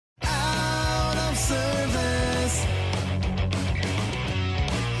service.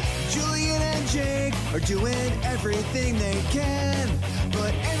 Julian and Jake are doing everything they can,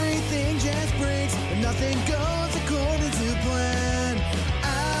 but everything just breaks and nothing goes according to plan.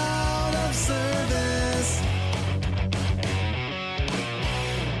 Out of service.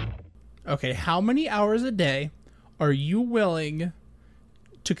 Okay, how many hours a day are you willing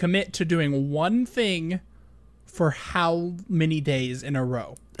to commit to doing one thing for how many days in a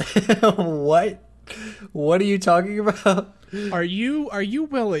row? What? What are you talking about? Are you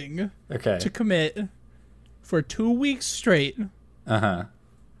willing to commit for 2 weeks straight?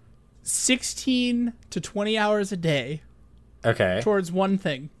 16 to 20 hours a day. Okay. Towards one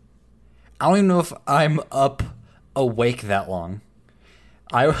thing. I don't even know if I'm awake that long.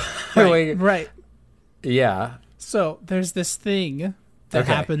 Right. Yeah. So there's this thing that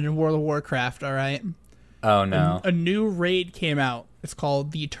happened in World of Warcraft, all right? Oh, no. A new raid came out. It's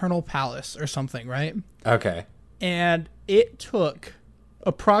called the Eternal Palace or something, right? Okay. And it took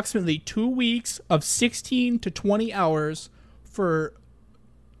approximately 2 weeks of 16 to 20 hours for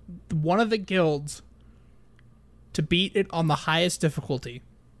one of the guilds to beat it on the highest difficulty.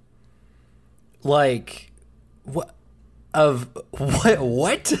 Like, what? Of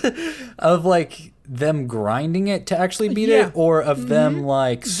what? Of, like, them grinding it to actually beat it? Or of them,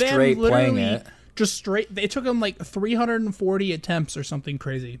 like, straight playing it? Just straight. It took them, like, 340 attempts or something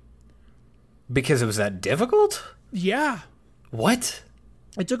crazy. Because it was that difficult? Yeah. What?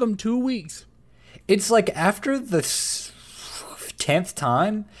 It took them 2 weeks. It's like after the 10th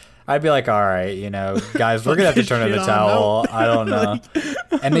time, I'd be like, all right, you know, guys, we're going to have to turn in the towel. I don't know.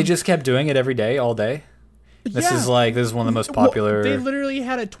 And they just kept doing it every day, all day. This is one of the most popular. They literally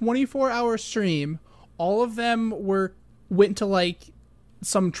had a 24-hour stream. All of them went to like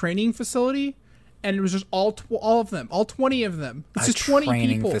some training facility, and it was just all of them, all 20 of them. It's just 20 people.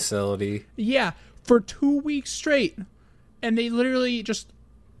 Training facility. Yeah, for 2 weeks straight, and they literally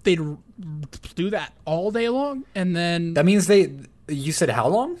they'd do that all day long, and then that means you said how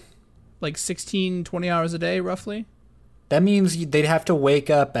long? Like 16, 20 hours a day, roughly. That means they'd have to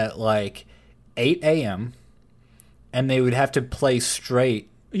wake up at like 8 a.m. and they would have to play straight.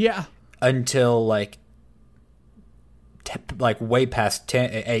 Yeah. Until like way past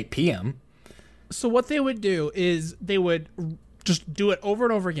 8 p.m. So what they would do is they would just do it over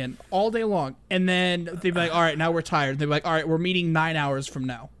and over again all day long, and then they'd be like, all right, now we're tired. They'd be like, all right, we're meeting 9 hours from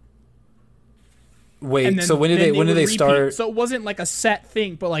now. Wait, so when did they start? So it wasn't like a set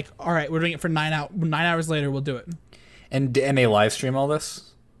thing, but like, all right, we're doing it for 9 hours. 9 hours later, we'll do it. And they live stream all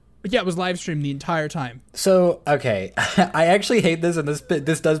this? Yeah, it was live streamed the entire time. So, okay. I actually hate this, and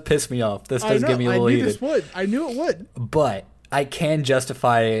this does piss me off. This does get me a little heated. I knew it would. But I can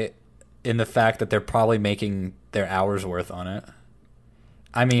justify it in the fact that they're probably making their hours worth on it.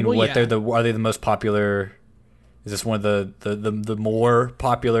 I mean, are they the most popular? Is this one of the more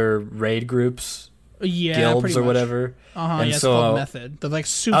popular raid groups? Yeah, guilds or whatever. And it's called Method. They're like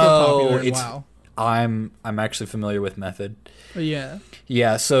super popular in WoW. I'm actually familiar with Method. Yeah.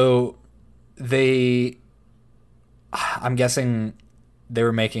 Yeah, so I'm guessing they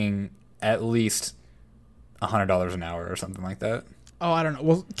were making at least $100 an hour or something like that. Oh, I don't know.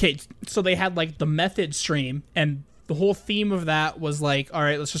 Well, okay, so they had like the Method stream, and the whole theme of that was like, all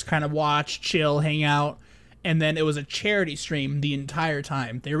right, let's just kind of watch, chill, hang out. And then it was a charity stream the entire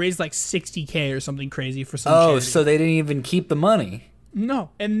time. They raised like $60K or something crazy for some charity. So they didn't even keep the money.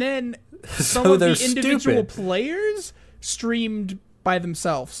 No. And then some of the individual players streamed by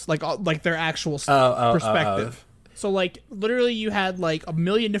themselves, like their actual perspective. So like literally you had like a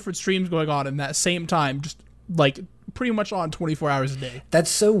million different streams going on in that same time, just like pretty much on 24 hours a day. That's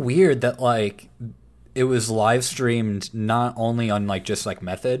so weird that like it was live streamed not only on like just like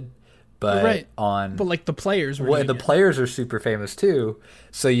Method, but but like the players were players are super famous too.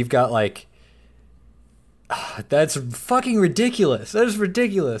 So you've got like that's fucking ridiculous. That is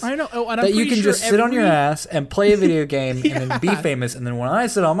ridiculous. I know. Oh, and that you can just sit on your ass and play a video game and then be famous. And then when I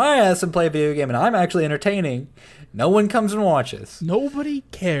sit on my ass and play a video game and I'm actually entertaining, no one comes and watches. Nobody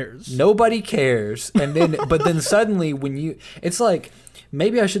cares. Nobody cares. And then, but then suddenly it's like,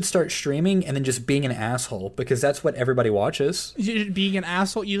 maybe I should start streaming and then just being an asshole because that's what everybody watches. Being an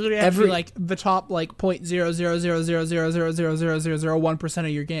asshole, you literally have to be like the top like 0.00000000001% of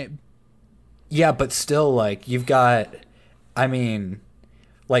your game. Yeah, but still, like, you've got, I mean,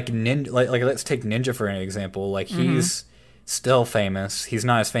 like, Ninja, like let's take Ninja for an example. Like, he's still famous. He's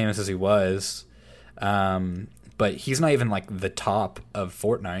not as famous as he was. But he's not even, like, the top of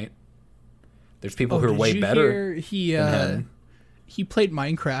Fortnite. There's people who are way better than him. He played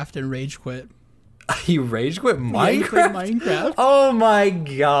Minecraft and rage quit. He rage quit Minecraft? Yeah, he played Minecraft. Oh my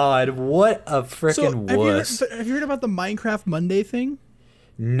god, what a freaking wuss. Have you heard about the Minecraft Monday thing?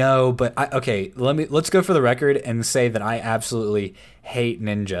 No, but let's go for the record and say that I absolutely hate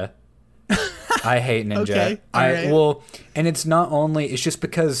Ninja. I hate Ninja. Okay. Right. And it's not only, it's just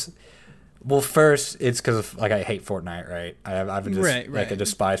because, well, first it's because I hate Fortnite, right? I've just like a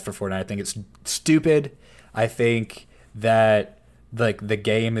despise for Fortnite. I think it's stupid. I think that like the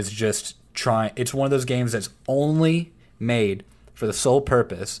game is just it's one of those games that's only made for the sole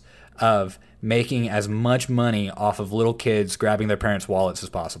purpose of making as much money off of little kids grabbing their parents' wallets as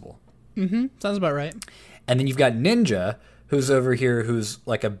possible. Mm-hmm. Sounds about right. And then you've got Ninja, who's over here, who's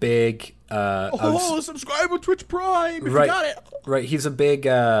like a big... subscribe with Twitch Prime if right, you got it. Right, he's a big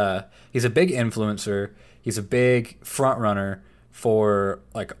influencer. He's a big front runner for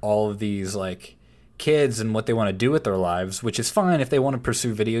like all of these like kids and what they want to do with their lives, which is fine if they want to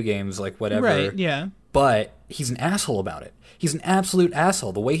pursue video games, like whatever. Right, yeah. But he's an asshole about it. He's an absolute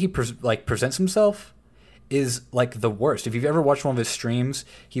asshole. The way he presents himself is like the worst. If you've ever watched one of his streams,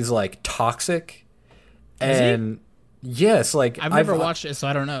 he's like toxic. And yes, like I've never watched it, so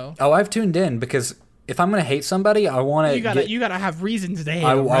I don't know. Oh, I've tuned in because if I'm gonna hate somebody, I want to. You gotta have reasons to hate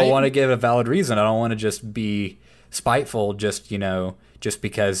I him, right? want to give a valid reason. I don't want to just be spiteful, just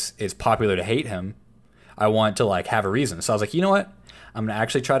because it's popular to hate him. I want to like have a reason. So I was like, you know what? I'm gonna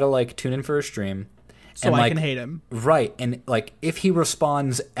actually try to like tune in for a stream, so I can hate him. Right, and like if he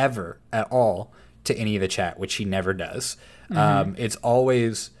responds ever at all to any of the chat, which he never does, it's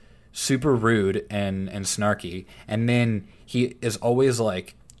always super rude and snarky, and then he is always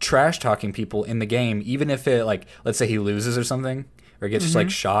like trash talking people in the game, even if it like, let's say he loses or something, or gets just like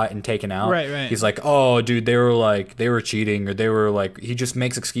shot and taken out. Right. He's like, oh dude, they were cheating, or they were like, he just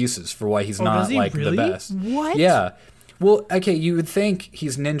makes excuses for why he's not like really? The best. What? Yeah. Well, okay, you would think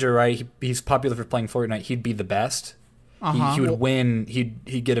he's Ninja, right? He's popular for playing Fortnite. He'd be the best. He would win.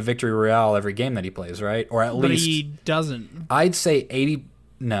 He'd get a victory royale every game that he plays, right? Or at least. But he doesn't. I'd say 80.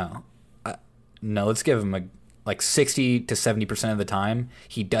 No, let's give him like 60 to 70% of the time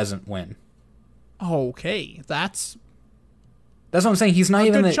he doesn't win. Okay, that's what I'm saying. He's not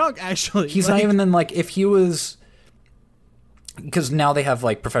even good chunk, actually. He's not even then like if he was, because now they have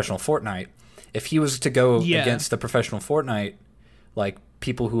like professional Fortnite. If he was to go against the professional Fortnite, like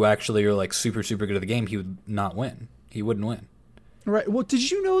people who actually are like super super good at the game, he would not win. He wouldn't win. Right. Well, did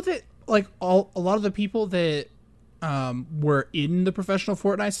you know that like a lot of the people that were in the professional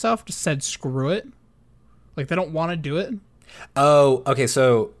Fortnite stuff just said screw it, like they don't want to do it? Oh, okay.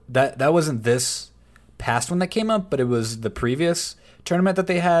 So that wasn't this past one that came up, but it was the previous tournament that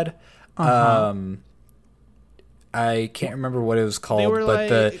they had. I can't remember what it was called, but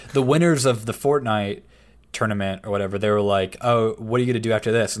like, the winners of the Fortnite tournament or whatever, they were like, oh, what are you going to do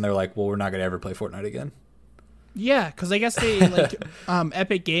after this? And they're like, well, we're not going to ever play Fortnite again. Yeah, because I guess they like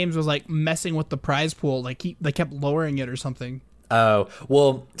Epic Games was like messing with the prize pool, like they kept lowering it or something. Oh,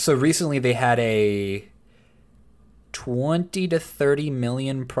 well, so recently they had a 20 to 30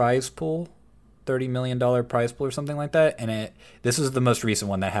 million prize pool, $30 million prize pool or something like that, and this was the most recent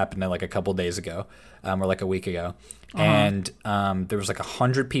one that happened like a couple days ago, or like a week ago, and there was like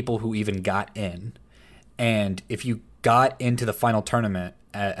 100 people who even got in, and if you got into the final tournament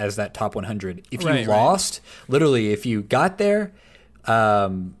as that top 100, if you lost, literally if you got there,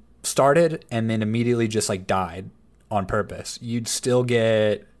 started and then immediately just like died on purpose, you'd still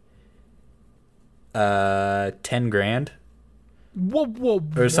get 10 grand. Whoa,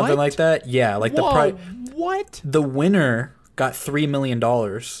 or something like that. Yeah, like what? The winner got $3 million,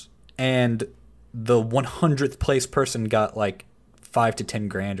 and the 100th place person got like 5 to 10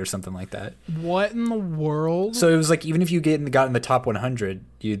 grand or something like that. What in the world? So it was like even if you got in the top 100,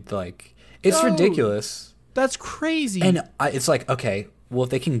 you'd like it's ridiculous. That's crazy. And it's like, okay, well if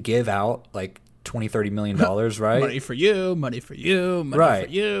they can give out like 20-30 $million, right? Money for you, money for you, money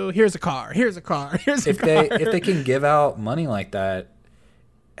for you. Here's a car. Here's a car. Here's a car. If they can give out money like that,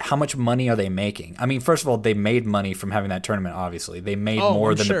 how much money are they making? I mean, first of all, they made money from having that tournament. Obviously, they made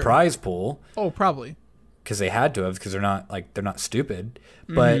more than the prize pool. Oh, probably because they had to have, because they're not stupid.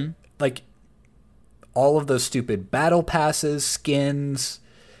 But like all of those stupid battle passes, skins,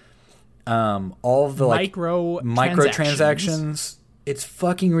 all of the microtransactions. It's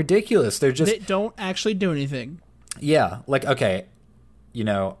fucking ridiculous. They don't actually do anything. Yeah, like okay,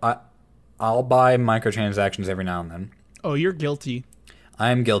 I'll buy microtransactions every now and then. Oh, you're guilty. I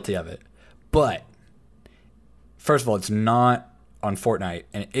am guilty of it. But first of all, it's not on Fortnite,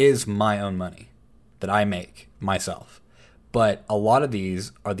 and it is my own money that I make myself. But a lot of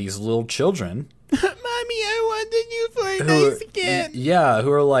these are these little children. Mommy, I want the new Fortnite skin. Yeah,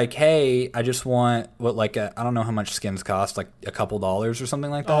 who are like, hey, I just want I don't know how much skins cost, like a couple dollars or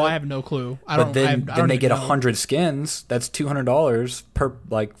something like that. Oh, I have no clue. Then they get 100 skins. That's $200 per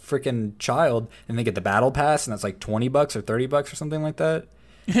like freaking child, and they get the battle pass, and that's like $20 or $30 or something like that.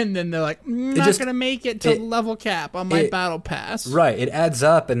 And then they're like, not gonna make it to level cap on my battle pass. Right, it adds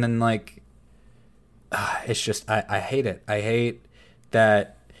up, and then like, it's just I hate it. I hate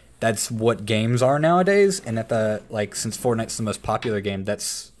that. That's what games are nowadays, and since Fortnite's the most popular game,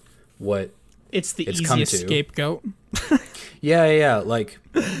 that's what it's easiest scapegoat. Yeah. Like,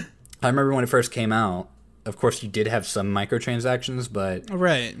 I remember when it first came out. Of course, you did have some microtransactions, but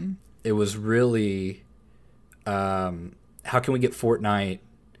right, it was really, how can we get Fortnite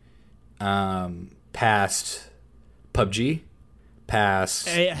past PUBG, past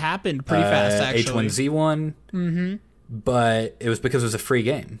it happened pretty fast actually. H1Z1, but it was because it was a free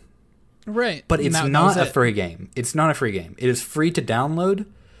game. Right. But it's not a free game. It's not a free game. It is free to download,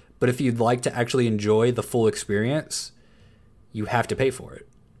 but if you'd like to actually enjoy the full experience, you have to pay for it.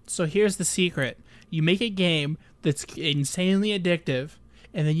 So here's the secret. You make a game that's insanely addictive,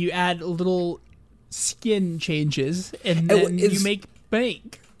 and then you add little skin changes, and then you make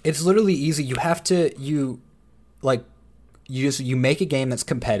bank. It's literally easy. You have to you make a game that's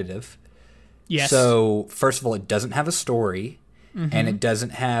competitive. Yes. So, first of all, it doesn't have a story. And it doesn't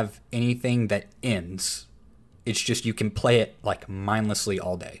have anything that ends. It's just you can play it like mindlessly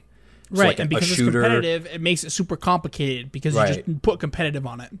all day. So right, like and because it's competitive, it makes it super complicated because you just put competitive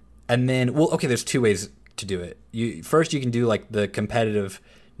on it. And then, there's two ways to do it. First, you can do like the competitiveness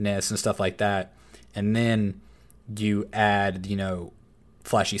and stuff like that, and then you add,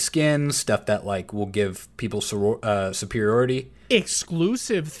 flashy skins, stuff that like will give people superiority.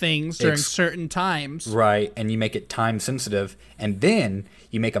 Exclusive things during certain times. Right, and you make it time sensitive, and then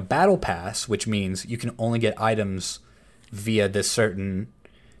you make a battle pass, which means you can only get items via this certain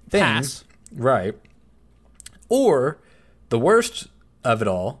thing. Pass. Right. Or, the worst of it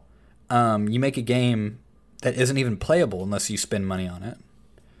all, you make a game that isn't even playable unless you spend money on it.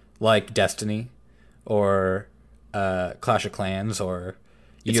 Like Destiny, or Clash of Clans, or...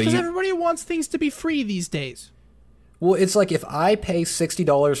 It's because everybody wants things to be free these days. Well, it's like if I pay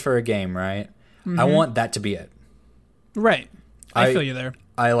 $60 for a game, right? I want that to be it. Right. I feel you there.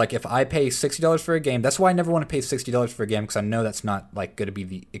 If I pay $60 for a game, that's why I never want to pay $60 for a game, because I know that's not like going to be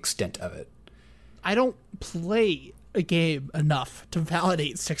the extent of it. I don't play a game enough to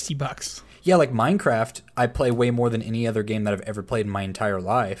validate $60. Yeah, like Minecraft, I play way more than any other game that I've ever played in my entire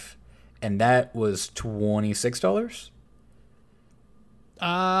life, and that was $26.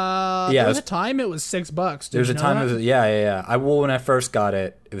 There was a time it was $6. There was a time it was when I first got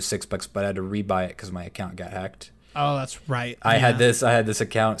it, it was $6, but I had to rebuy it because my account got hacked. Oh, that's right. I had this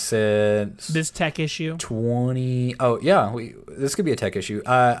account since this tech issue. This could be a tech issue.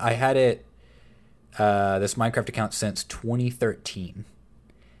 I had it this Minecraft account since 2013,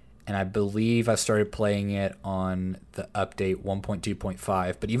 and I believe I started playing it on the update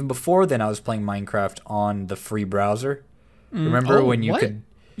 1.2.5. But even before then, I was playing Minecraft on the free browser. Remember when you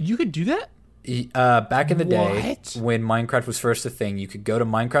could do that? Back in the day when Minecraft was first a thing, you could go to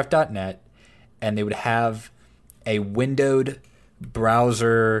Minecraft.net and they would have a windowed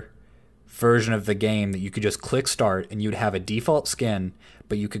browser version of the game that you could just click start, and you'd have a default skin,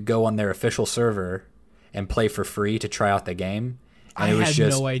 but you could go on their official server and play for free to try out the game. And I had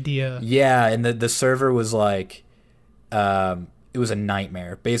no idea. Yeah, and the server was like, it was a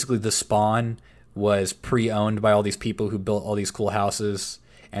nightmare. Basically, the spawn was pre-owned by all these people who built all these cool houses,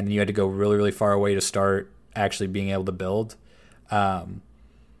 and then you had to go really, really far away to start actually being able to build.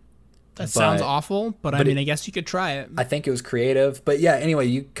 That sounds awful, but I mean, I guess you could try it. I think it was creative. But yeah, anyway,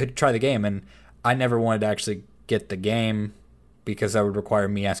 you could try the game, and I never wanted to actually get the game because that would require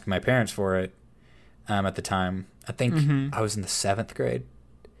me asking my parents for it at the time. I think I was in the 7th grade.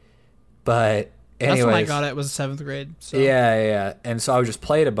 But anyways, that's when I got it. It was 7th grade. So. Yeah. And so I would just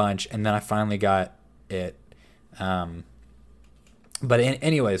play it a bunch, and then I finally got it.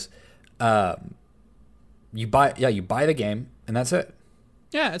 Anyways, you buy the game, and that's it.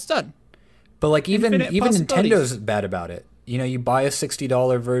 Yeah, it's done. But like even Nintendo's bad about it. You buy a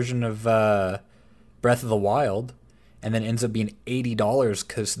 $60 version of Breath of the Wild, and then ends up being $80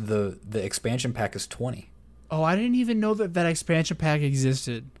 because the expansion pack is $20. Oh, I didn't even know that expansion pack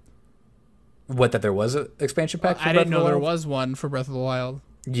existed. What, that there was an expansion pack for I Breath didn't know there was one for Breath of the Wild.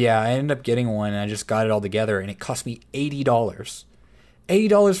 Yeah, I ended up getting one, and I just got it all together, and it cost me $80.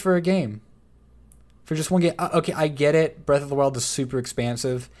 $80 for a game. For just one game. Okay, I get it. Breath of the Wild is super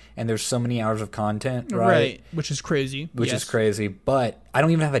expansive, and there's so many hours of content, right? Which is crazy. Which is crazy, but I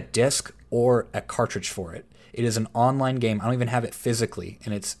don't even have a disc or a cartridge for it. It is an online game. I don't even have it physically,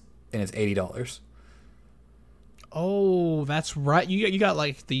 and it's $80. Oh, that's right. You got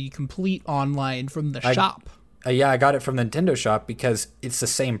like the complete online from the shop. Yeah, I got it from the Nintendo shop because it's the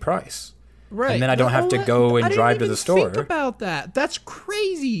same price. Right. And then I don't have to go and drive to the store. I didn't think about that. That's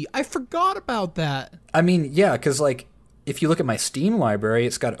crazy. I forgot about that. I mean, yeah, because like if you look at my Steam library,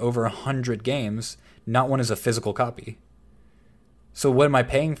 it's got over 100 games. Not one is a physical copy. So what am I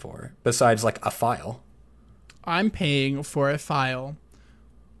paying for besides like a file? I'm paying for a file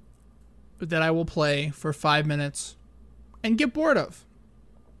that I will play for 5 minutes and get bored of.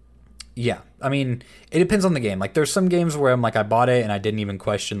 Yeah. I mean, it depends on the game. Like there's some games where I'm like, I bought it and I didn't even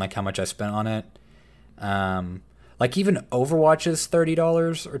question like how much I spent on it. Like even Overwatch is $30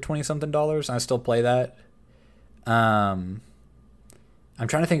 or $20-something, and I still play that. I'm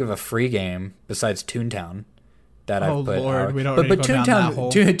trying to think of a free game besides Toontown that I've put out. We don't need to go down that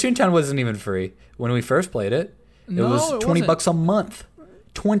hole. Toontown wasn't even free when we first played it. It was $20 a month.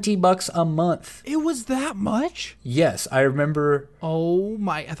 $20 a month. It was that much? Yes, I remember. Oh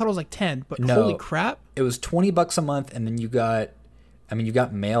my! I thought it was like 10, but no, holy crap! It was $20 a month, and then you got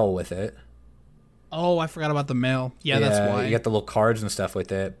mail with it. Oh, I forgot about the mail. Yeah, that's why. You got the little cards and stuff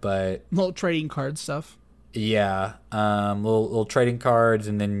with it, but little trading card stuff. Yeah, little trading cards,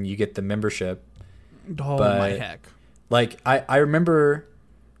 and then you get the membership. Oh my heck! Like I remember,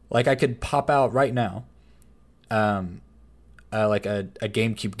 like I could pop out right now, like a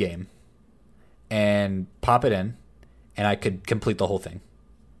GameCube game, and pop it in, and I could complete the whole thing.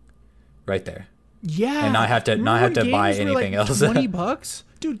 Right there. Yeah, and not have to buy anything else. $20,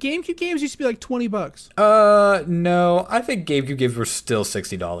 dude. GameCube games used to be like $20. No, I think GameCube games were still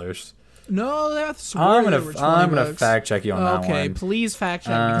 $60. No, that's. I'm gonna fact check you on that one. Okay, please fact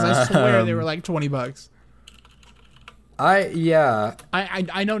check me because I swear they were like $20.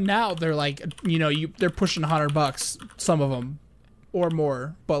 I know now they're like they're pushing $100, some of them, or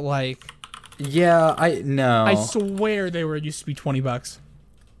more. But like, yeah, I know. I swear they used to be $20.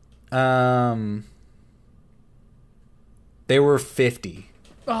 They were $50.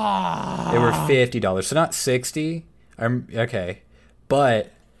 Ah, they were $50, so not $60. Okay,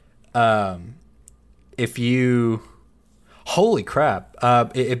 but if you, holy crap,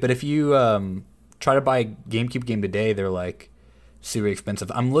 but if you try to buy a GameCube game today, they're like super expensive.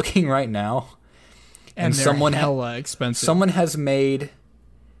 I'm looking right now, and they're hella expensive. Someone has made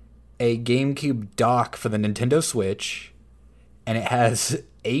a GameCube dock for the Nintendo Switch, and it has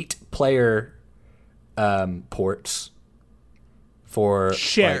 8-player ports for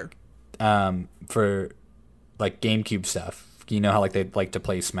for like GameCube stuff. You know how like they like to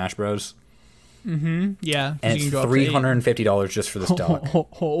play Smash Bros. Mm-hmm. Yeah, and it's $350 just for this dock.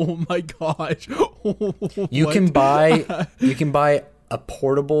 Oh my gosh! You can buy a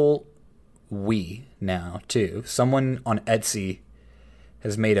portable Wii now too. Someone on Etsy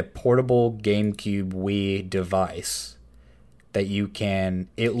has made a portable GameCube Wii device that you can.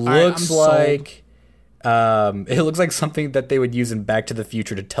 It looks it looks like something that they would use in Back to the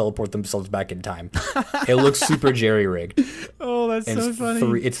Future to teleport themselves back in time. It looks super jerry-rigged. Oh, that's so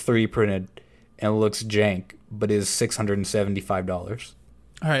funny. It's 3D printed and it looks jank, but is $675.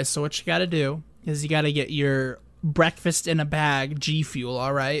 All right, so what you got to do is you got to get your breakfast in a bag G Fuel,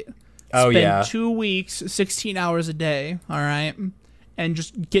 all right? Spend 2 weeks, 16 hours a day, all right? And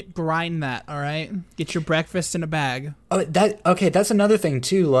just grind that, all right? Get your breakfast in a bag. Oh, that's another thing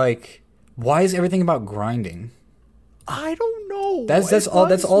too, like why is everything about grinding? I don't know. That's all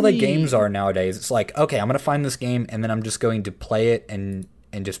that games are nowadays. It's like, okay, I'm gonna find this game and then I'm just going to play it and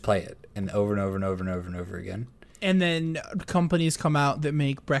just play it and over and over and over and over and over again. And then companies come out that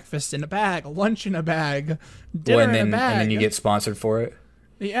make breakfast in a bag, lunch in a bag, dinner in a bag, and then you get sponsored for it.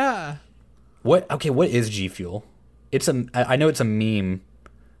 Yeah. What is G Fuel? I know it's a meme.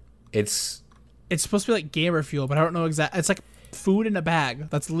 It's supposed to be like gamer fuel, but I don't know exactly. It's like food in a bag.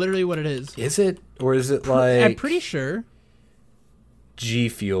 That's literally what it is. Is it? Or is it like... I'm pretty sure. G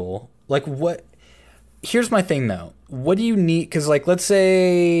Fuel. Like what... Here's my thing though. What do you need? Because like, let's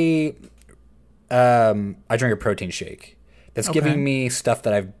say I drink a protein shake. That's giving me stuff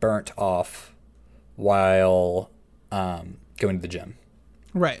that I've burnt off while going to the gym.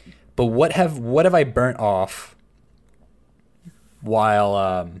 Right. But what have I burnt off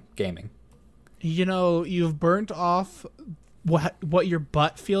while gaming? You've burnt off what your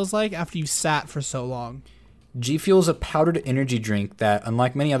butt feels like after you sat for so long. G Fuel is a powdered energy drink that,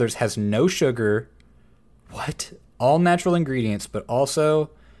 unlike many others, has no sugar. What? All natural ingredients, but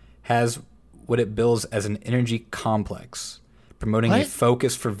also has what it bills as an energy complex, promoting a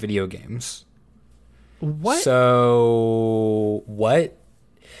focus for video games. What? So, what?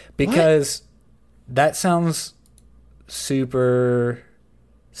 Because That sounds super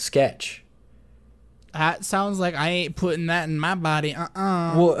sketch. That sounds like I ain't putting that in my body.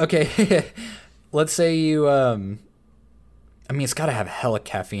 Well, okay. Let's say you, I mean, it's got to have hella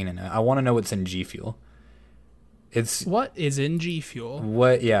caffeine in it. I want to know what's in G Fuel. What is in G Fuel?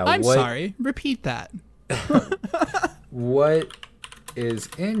 What, yeah. I'm sorry. Repeat that. What is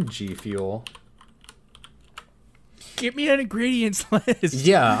in G Fuel? Give me an ingredients list.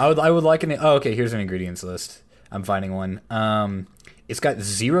 Yeah, I would like an... Oh, okay, here's an ingredients list. I'm finding one. It's got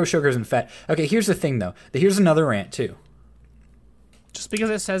 0 sugars and fat. Okay, here's the thing, though. Here's another rant, too. Just because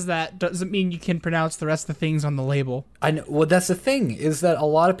it says that doesn't mean you can pronounce the rest of the things on the label. I know. Well, that's the thing, is that a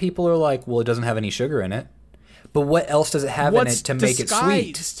lot of people are like, well, it doesn't have any sugar in it. But what else does it have in it to make it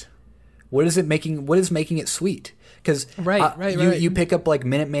sweet? What is making it sweet? Because you pick up like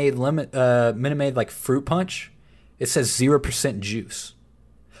Minute Maid like fruit punch. It says 0% juice.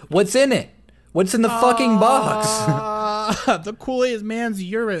 What's in it? What's in the fucking box? The Kool-Aid man's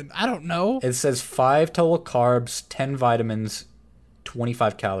urine. I don't know. It says 5 total carbs, 10 vitamins,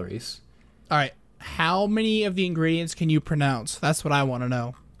 25 calories. All right. How many of the ingredients can you pronounce? That's what I want to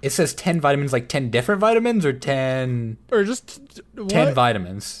know. It says 10 vitamins, like 10 different vitamins, or 10... Or just... What? 10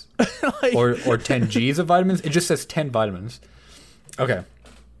 vitamins. Like... or 10 Gs of vitamins. It just says 10 vitamins. Okay.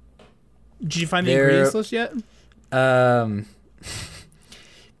 Did you find the ingredients list yet? They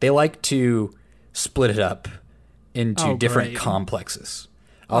like to split it up into different complexes.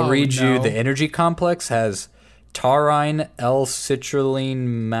 I'll read you. The energy complex has taurine,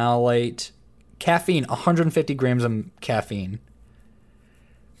 L-citrulline malate, caffeine, 150 grams of caffeine,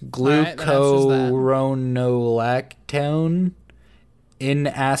 glucuronolactone,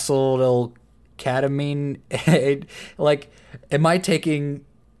 N-acetylketamine. Like, am I taking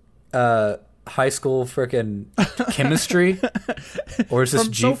high school frickin' chemistry, or is this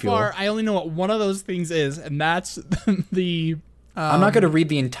G Fuel? So far, I only know what one of those things is, and that's the. I'm not going to read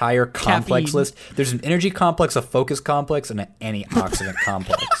the entire complex caffeine list. There's an energy complex, a focus complex, and an antioxidant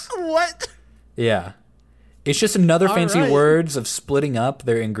complex. What? Yeah. It's just another fancy words of splitting up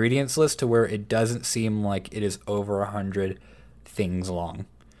their ingredients list to where it doesn't seem like it is over 100 things long.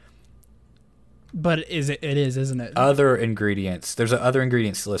 But it is, isn't it? Other ingredients. There's an other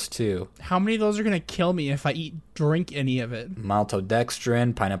ingredients list, too. How many of those are going to kill me if I drink any of it?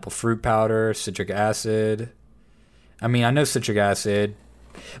 Maltodextrin, pineapple fruit powder, citric acid. I mean, I know citric acid.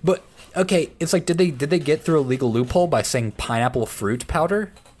 But, okay, it's like, did they get through a legal loophole by saying pineapple fruit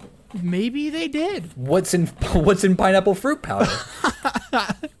powder? Maybe they did. What's in pineapple fruit powder?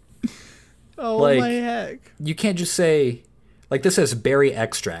 Oh, like, my heck. You can't just say... Like, this says berry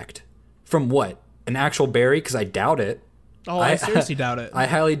extract. From what? An actual berry? Because I doubt it. Oh, I seriously doubt it. I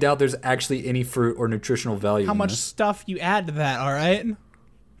highly doubt there's actually any fruit or nutritional value. How much stuff you add to that, all right?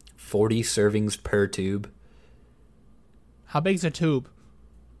 40 servings per tube. How big's a tube?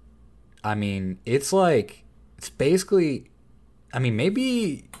 I mean, it's basically, I mean,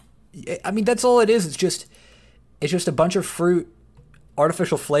 maybe, I mean, that's all it is. It's just a bunch of fruit,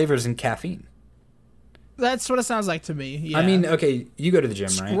 artificial flavors, and caffeine. That's what it sounds like to me. Yeah. I mean, okay, you go to the gym,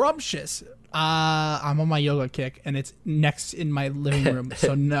 right? Scrumptious. I'm on my yoga kick, and it's next in my living room,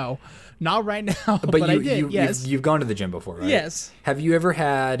 so no. Not right now, but I did, yes. You've gone to the gym before, right? Yes. Have you ever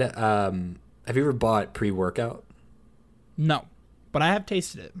bought pre-workout? No, but I have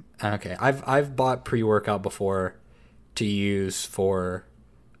tasted it. Okay. I've bought pre-workout before to use for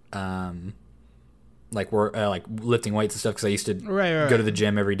like lifting weights and stuff, because I used to go to the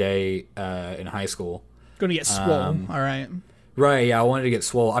gym every day in high school. Going to get swole, all right. Right, yeah, I wanted to get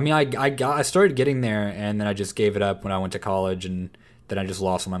swole. I mean, I started getting there, and then I just gave it up when I went to college, and then I just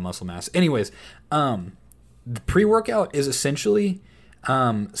lost all my muscle mass. Anyways, the pre-workout is essentially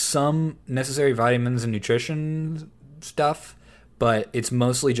some necessary vitamins and nutrition stuff, but it's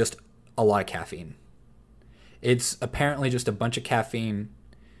mostly just a lot of caffeine. It's apparently just a bunch of caffeine,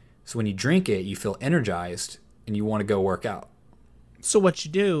 so when you drink it, you feel energized, and you want to go work out. So what you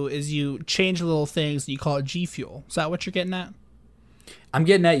do is you change little things and you call it G Fuel. Is that what you're getting at? I'm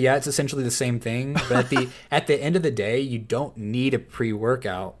getting at, yeah, it's essentially the same thing. But at the end of the day, you don't need a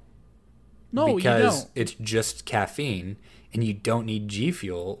pre-workout. No, because you don't. It's just caffeine, and you don't need G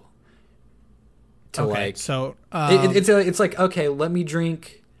Fuel to So it's like, okay, let me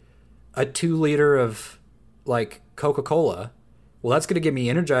drink a 2 liter of like Coca-Cola. Well, that's going to get me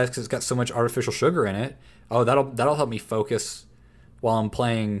energized because it's got so much artificial sugar in it. Oh, that'll help me focus while I'm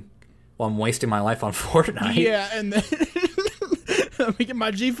wasting my life on Fortnite. Yeah, and then I'm making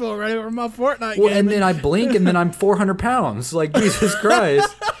my G Fuel ready for my Fortnite game. And then I blink, and then I'm 400 pounds. Like, Jesus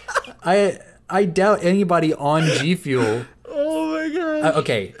Christ. I doubt anybody on G Fuel. Oh, my God.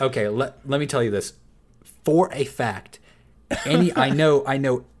 Okay, let me tell you this. for a fact, I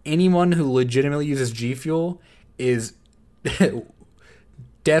know anyone who legitimately uses G Fuel is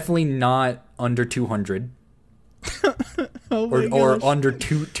definitely not under 200. or under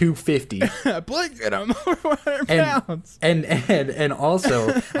 250. Blink at him over 100 pounds. And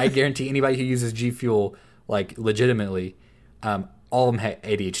also, I guarantee anybody who uses G Fuel like legitimately, all of them have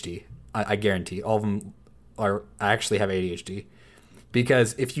ADHD. I guarantee all of them actually have ADHD,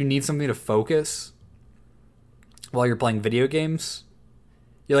 because if you need something to focus while you're playing video games,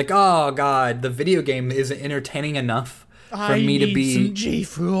 you're like, oh god, the video game isn't entertaining enough for me to be. Some G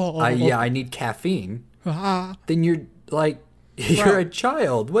Fuel. I need caffeine. Then you're like, you're a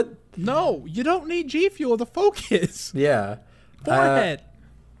child. What? No, you don't need G Fuel to focus. Yeah. Forehead.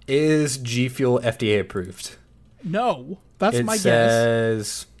 Is G Fuel FDA approved? No, that's my guess. It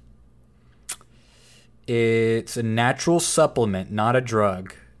says it's a natural supplement, not a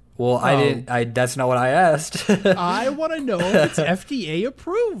drug. Well, that's not what I asked. I want to know if it's FDA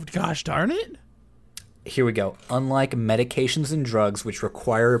approved. Gosh darn it. Here we go. Unlike medications and drugs, which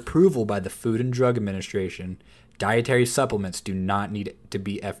require approval by the Food and Drug Administration, dietary supplements do not need to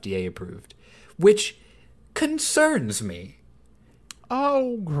be FDA approved, which concerns me.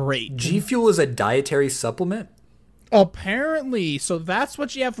 Oh, great. G Fuel is a dietary supplement? Apparently. So that's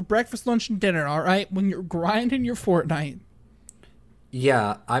what you have for breakfast, lunch, and dinner, all right? When you're grinding your Fortnite.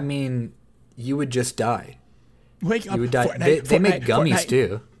 Yeah, I mean, you would just die. Wake up, you would die. Fortnite, They make gummies, Fortnite.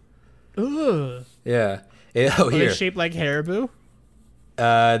 too. Ugh. Yeah. Are they shaped like Haribo?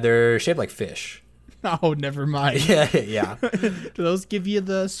 They're shaped like fish. Oh, never mind. Yeah. Do those give you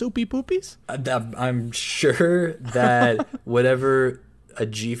the soupy poopies? I'm sure that whatever a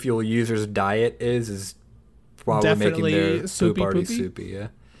G Fuel user's diet is probably Definitely making their soupy poop already poopy? soupy. Yeah.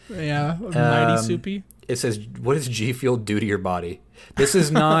 Yeah, mighty soupy. It says, what does G Fuel do to your body? This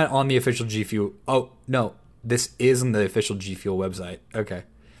is not on the official G Fuel. Oh, no. This is on the official G Fuel website. Okay.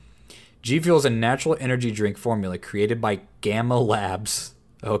 G Fuel is a natural energy drink formula created by Gamma Labs.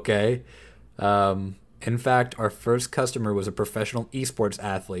 Okay. In fact, our first customer was a professional esports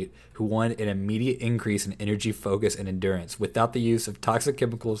athlete who wanted an immediate increase in energy, focus, and endurance without the use of toxic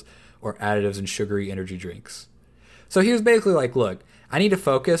chemicals or additives in sugary energy drinks. So he was basically like, look, I need to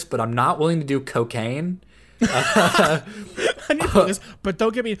focus, but I'm not willing to do cocaine. I need to focus, but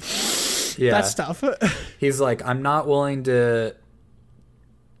don't give me that stuff. He's like, I'm not willing to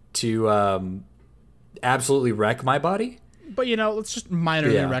absolutely wreck my body. But, let's just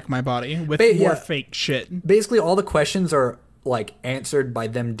minorly wreck my body with more fake shit. Basically, all the questions are, like, answered by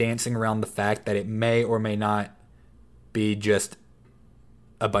them dancing around the fact that it may or may not be just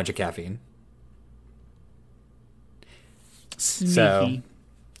a bunch of caffeine. Sneaky. So,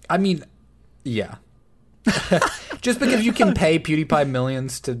 I mean, yeah. Just because you can pay PewDiePie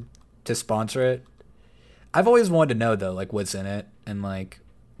millions to sponsor it. I've always wanted to know, though, like, what's in it and, like,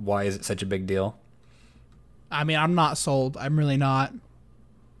 why is it such a big deal? I mean, I'm not sold. I'm really not.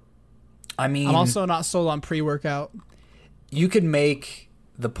 I mean, I'm also not sold on pre-workout. You could make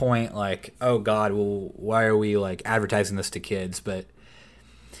the point like, oh God, well, why are we like advertising this to kids? But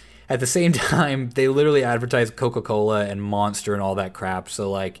at the same time, they literally advertise Coca-Cola and Monster and all that crap. So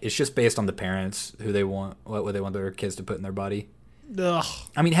like, it's just based on the parents who they want, what they want their kids to put in their body. Ugh.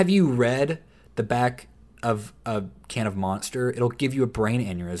 I mean, have you read the back of a can of Monster? It'll give you a brain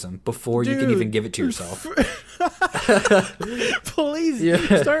aneurysm before you can even give it to yourself. Please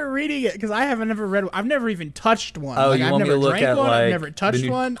start reading it, because I've never even touched one. Oh, you I've want me never to look drank at one. like I've never touched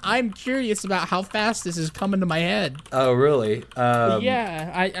one. I'm curious about how fast this is coming to my head. Oh, really?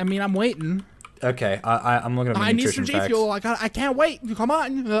 Yeah. I mean, I'm waiting. Okay. I'm looking at my nutrition facts. I need some G Fuel. I can't wait. Come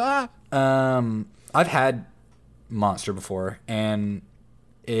on. I've had Monster before, and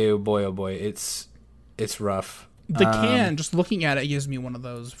oh boy, it's rough. The can, just looking at it, gives me one of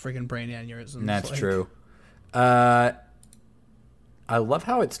those freaking brain aneurysms. That's true. I love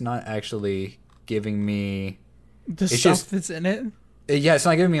how it's not actually giving me the stuff that's in it. Yeah, it's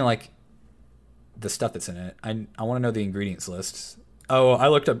not giving me like the stuff that's in it. I want to know the ingredients lists. Oh, I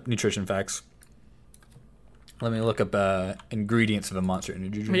looked up nutrition facts. Let me look up ingredients of a Monster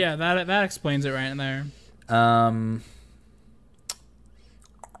Energy drink. Yeah, that explains it right in there.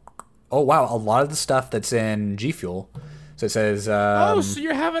 Oh wow, a lot of the stuff that's in G Fuel. So it says. So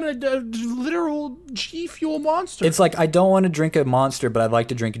you're having a literal G Fuel Monster. It's like, I don't want to drink a Monster, but I'd like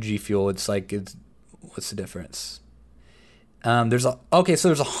to drink a G Fuel. It's like, what's the difference? There's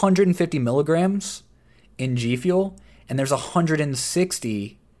 150 milligrams in G Fuel, and there's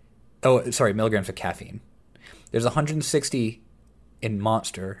 160. Oh, sorry, milligrams of caffeine. There's 160 in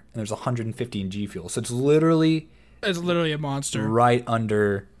Monster, and there's 150 in G Fuel. So it's literally a monster. Right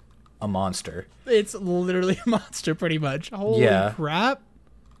under a monster. It's literally a monster, pretty much. Holy crap.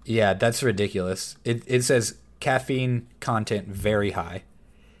 Yeah, that's ridiculous. It says caffeine content very high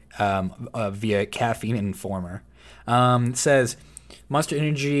via Caffeine Informer. It says Monster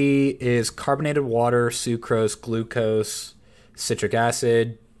Energy is carbonated water, sucrose, glucose, citric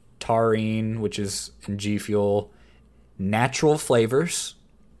acid, taurine, which is in G Fuel, natural flavors.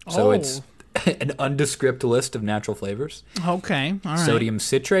 So it's an undescript list of natural flavors. Okay, all right. Sodium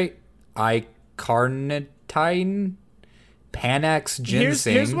citrate, I-carnitine, Panax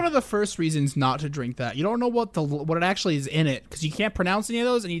ginseng. Here's one of the first reasons not to drink that. You don't know what it actually is in it because you can't pronounce any of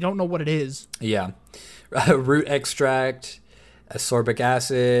those and you don't know what it is. Yeah. Root extract, ascorbic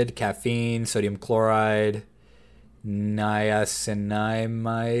acid, caffeine, sodium chloride,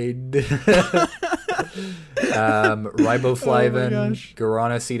 niacinamide, riboflavin,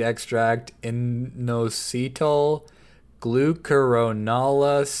 guarana seed extract, inositol,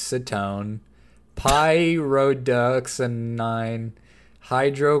 glucuronolacetone, pyridoxine,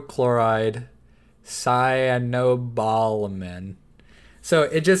 hydrochloride, cyanobalamin. So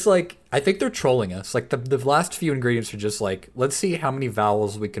it just like, I think they're trolling us. Like the last few ingredients are just like, let's see how many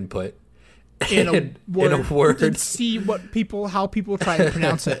vowels we can put in a word and see how people try to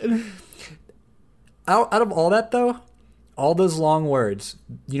pronounce it. Out of all that though, all those long words,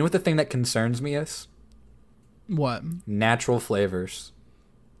 you know what the thing that concerns me is? What? Natural flavors.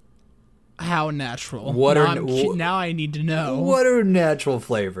 How natural? Now I need to know. What are natural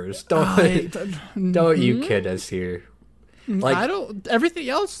flavors? Don't you kid us here. Like, everything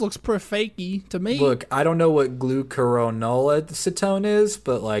else looks fakey to me. Look, I don't know what glucuronolacetone is,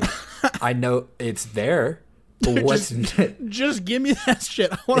 but like I know it's there. But just give me that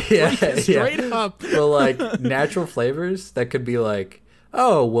shit. I want to drink it straight up. But like natural flavors that could be like,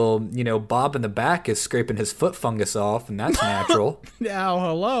 oh, well, you know, Bob in the back is scraping his foot fungus off, and that's natural. Now,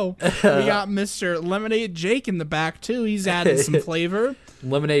 hello. We got Mr. Lemonade Jake in the back, too. He's adding some flavor.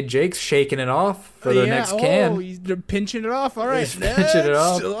 Lemonade Jake's shaking it off for the next can. Oh, he's pinching it off. All right. He's pinching it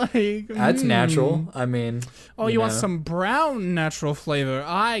off. That's natural. I mean. Oh, you want some brown natural flavor?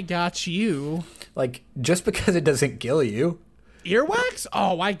 I got you. Like, just because it doesn't kill you. Earwax?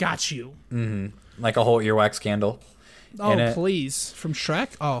 Oh, I got you. Mm-hmm. Like a whole earwax candle. Oh, please. From Shrek?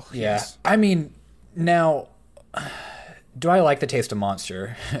 Oh, yeah. Yes. I mean, now, do I like the taste of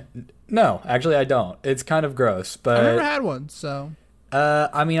Monster? No, actually I don't. It's kind of gross, but I've never had one, so.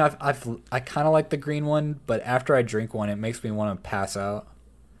 I mean, I kind of like the green one, but after I drink one, it makes me want to pass out.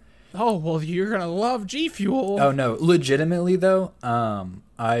 Oh, well, you're going to love G Fuel. Oh, no. Legitimately, though,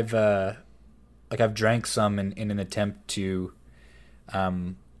 I've drank some in an attempt to,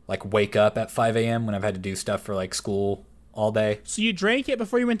 like, wake up at 5 a.m. when I've had to do stuff for, like, school all day. So you drank it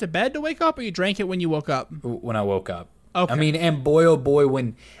before you went to bed to wake up, or you drank it when you woke up? When I woke up. Okay. I mean, and boy, oh boy,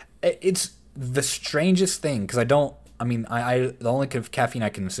 when... It's the strangest thing, because the only caffeine I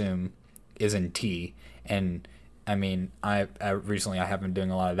consume is in tea, and I mean, recently I have been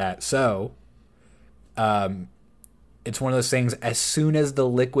doing a lot of that, so it's one of those things, as soon as the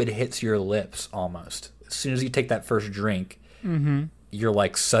liquid hits your lips, almost, as soon as you take that first drink, you're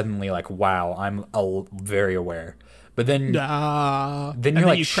like suddenly like, wow, I'm very aware, but then you're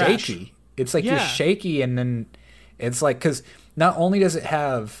like shaky. It's like you're shaky, and then it's like, because not only does it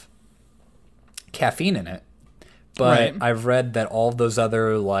have caffeine in it, but I've read that all those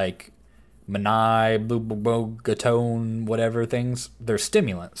other like gatone, whatever things, they're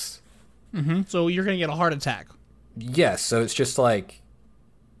stimulants. Mm-hmm. So you're gonna get a heart attack. Yes. So it's just like,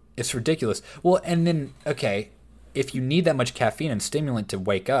 it's ridiculous. Well, and then okay, if you need that much caffeine and stimulant to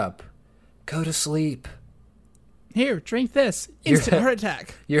wake up, go to sleep. Here, drink this. Instant heart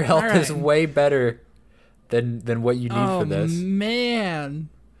attack. Your health is way better than what you need for this. Oh man.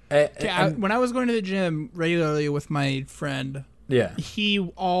 When I was going to the gym regularly with my friend, he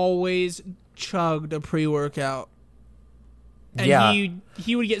always chugged a pre-workout. And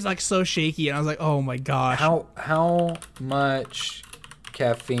he would get like so shaky, and I was like, oh my gosh. How much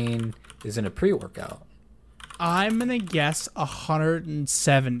caffeine is in a pre-workout? I'm gonna guess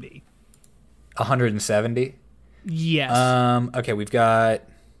 170. 170? Yes. Okay, we've got...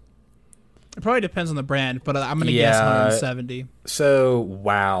 It probably depends on the brand, but I'm going to guess 170. So,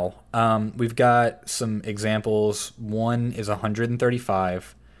 wow. We've got some examples. One is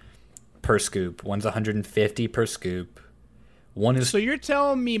 135 per scoop. One's 150 per scoop. One is... So you're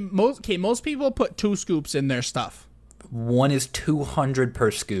telling me most people put 2 scoops in their stuff. One is 200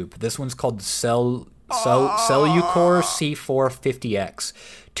 per scoop. This one's called Cellucor C450X.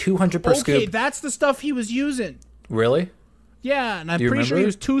 200 per scoop. Okay, that's the stuff he was using. Really? Yeah, and I'm pretty sure he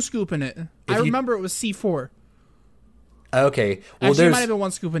was 2 scooping it. I remember it was C4. Okay. Well, Actually, it might have been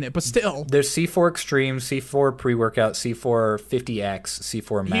 1 scoop in it, but still. There's C4 Extreme, C4 Pre-Workout, C4 50X,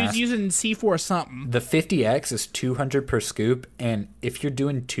 C4 Max. He was using C4 something. The 50X is 200 per scoop, and if you're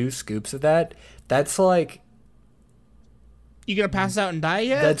doing 2 scoops of that, that's like... You gonna pass out and die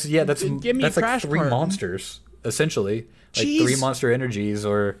yet? That's Give me that's a like crash 3 cart. monsters, essentially. Like Jeez. 3 Monster Energies,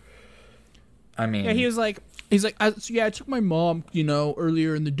 or... I mean... Yeah, he's like, I took my mom,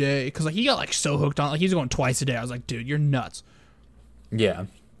 earlier in the day, because like he got like so hooked on, like he's going twice a day. I was like, dude, you're nuts. Yeah.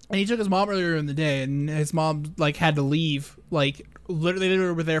 And he took his mom earlier in the day, and his mom like had to leave. Like literally, they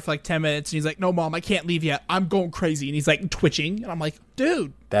were there for like 10 minutes, and he's like, "No, mom, I can't leave yet. I'm going crazy." And he's like twitching, and I'm like,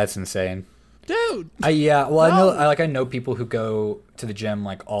 dude, That's insane. dude. Yeah. Well, No. I know people who go to the gym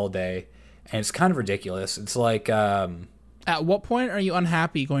like all day, and it's kind of ridiculous. It's like, At what point are you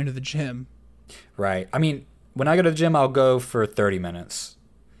unhappy going to the gym? right. I mean, when I go to the gym, I'll go for 30 minutes.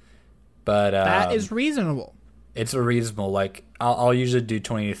 But That is reasonable. it's a reasonable, like, I'll usually do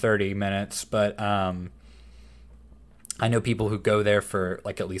 20 to 30 minutes, but I know people who go there for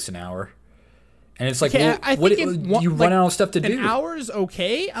like at least an hour. And it's like, Okay, I think you run out of stuff to do. An hour's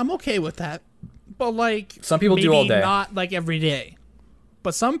okay. I'm okay with that. But like Some people do all day. Not like every day.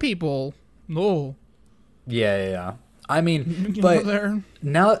 But some people, no. Yeah. I mean, You but know,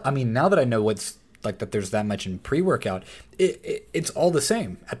 now that I know what's like that there's that much in pre-workout, it's all the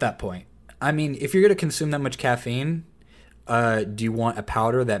same at that point. I mean, if you're going to consume that much caffeine, do you want a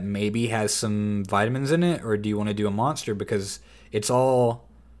powder that maybe has some vitamins in it, or do you want to do a monster because it's all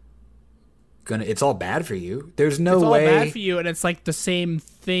bad for you? There's no way. It's all bad for you, and it's like the same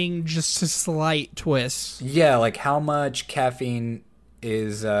thing, just a slight twist. Yeah, like how much caffeine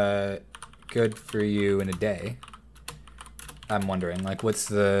is good for you in a day? I'm wondering, like, what's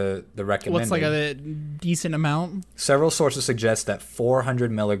the recommended? What's like a decent amount? Several sources suggest that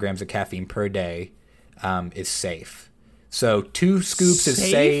 400 milligrams of caffeine per day is safe. So 2 scoops is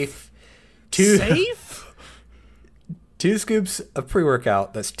safe. Safe? 2 scoops of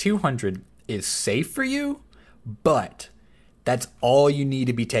pre-workout, that's 200, is safe for you, but that's all you need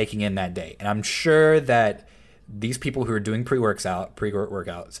to be taking in that day. And I'm sure that these people who are doing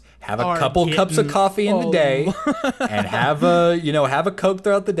pre-workouts have a couple cups of coffee in the day and have a Coke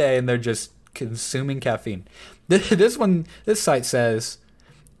throughout the day, and they're just consuming caffeine. This site says,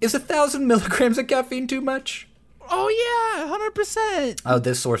 is 1,000 milligrams of caffeine too much? Oh yeah, 100%. Oh,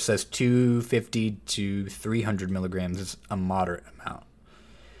 this source says 250 to 300 milligrams is a moderate amount.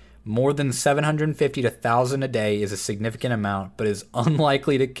 More than 750 to 1,000 a day is a significant amount, but is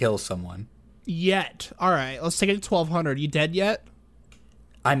unlikely to kill someone. Yet. All right, let's take it to 1,200. You dead yet?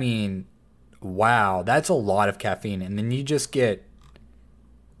 I mean, wow, that's a lot of caffeine, and then you just get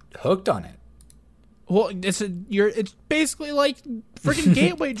hooked on it. Well, it's basically like freaking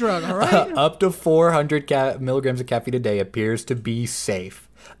gateway drug, all right? Up to 400 milligrams of caffeine a day appears to be safe.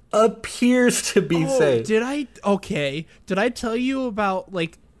 Appears to be safe. Did I tell you about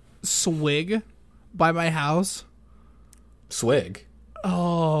like Swig by my house? Swig.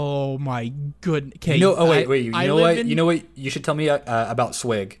 Oh my goodness. Okay. You know what? You should tell me about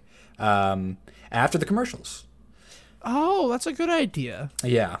Swig after the commercials. Oh, that's a good idea.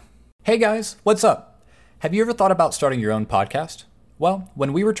 Yeah. Hey guys, what's up? Have you ever thought about starting your own podcast? Well,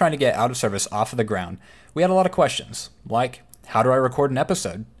 when we were trying to get Out of Service off of the ground, we had a lot of questions, like, how do I record an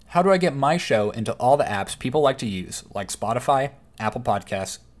episode? How do I get my show into all the apps people like to use, like Spotify, Apple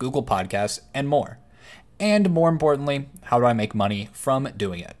Podcasts, Google Podcasts, and more? And more importantly, how do I make money from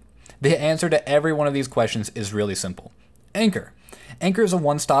doing it? The answer to every one of these questions is really simple. Anchor. Anchor is a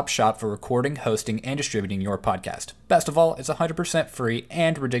one-stop shop for recording, hosting, and distributing your podcast. Best of all, it's 100% free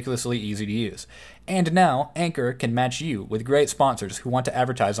and ridiculously easy to use. And now, Anchor can match you with great sponsors who want to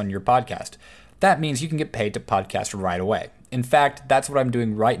advertise on your podcast. That means you can get paid to podcast right away. In fact, that's what I'm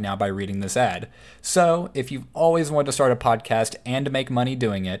doing right now by reading this ad. So, if you've always wanted to start a podcast and make money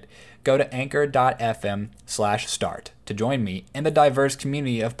doing it, go to anchor.fm/start to join me in the diverse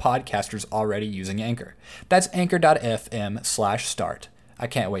community of podcasters already using Anchor. That's anchor.fm/start. I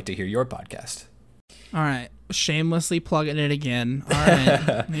can't wait to hear your podcast. All right. Shamelessly plugging it again. All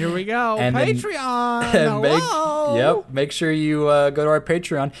right. Here we go. And Patreon. Hello. Make sure you go to our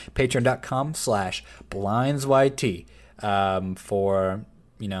Patreon, patreon.com/blindsyt. For,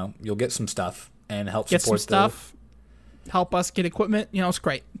 you'll get some stuff and help Get support some stuff. Help us get equipment. It's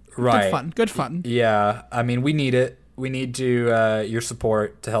great. Right. Good fun. Yeah. I mean, we need it. We need your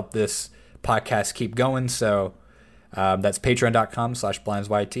support to help this podcast keep going. So that's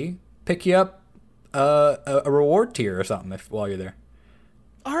patreon.com/blindsyt. Pick you up a reward tier or something while you're there.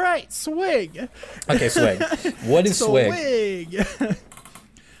 All right. Swig. Okay, Swig. What is Swig? Swig.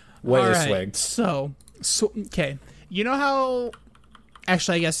 What All is right, Swig? So, okay. You know how?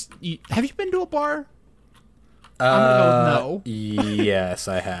 Actually, I guess have you been to a bar? I'm gonna go no. Yes,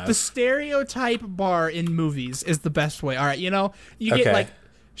 I have. The stereotype bar in movies is the best way. All right, you get like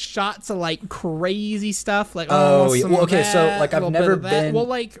shots of like crazy stuff, like well, okay, so like I've never been. Well,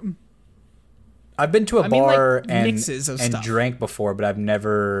 like I've been to a bar like, and mixes of stuff. drank before, but I've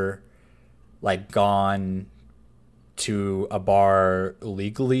never like gone to a bar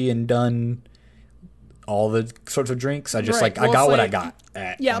legally and done all the sorts of drinks. I just I got what I got.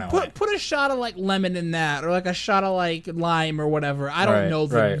 Put a shot of like lemon in that, or like a shot of like lime or whatever. I don't know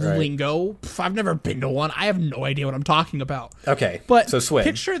the lingo. I've never been to one. I have no idea what I'm talking about. Okay, but so swing.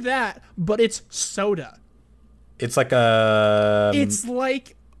 Picture that, but it's soda. It's like a.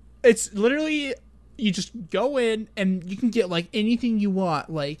 It's literally you just go in and you can get like anything you want.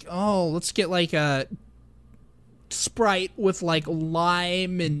 Like, let's get like a Sprite with like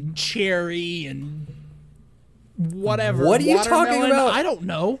lime and cherry and whatever. What are you talking about? I don't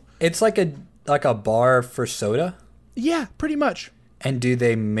know. It's like a bar for soda? Yeah, pretty much. And do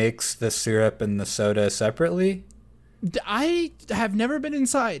they mix the syrup and the soda separately? I have never been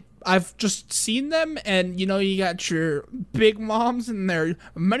inside. I've just seen them, and you got your big moms and their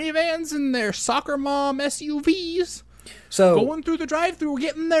minivans and their soccer mom SUVs. So going through the drive-thru,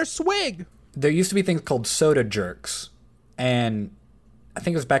 getting their swig. There used to be things called soda jerks, and I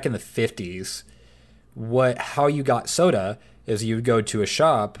think it was back in the 50s. How you got soda is you would go to a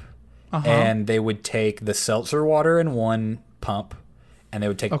shop, and they would take the seltzer water in one pump, and they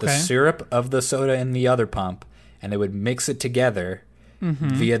would take the syrup of the soda in the other pump, and they would mix it together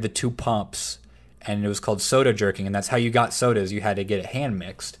via the two pumps, and it was called soda jerking, and that's how you got sodas. You had to get it hand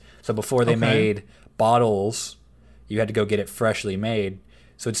mixed. So before they made bottles, you had to go get it freshly made.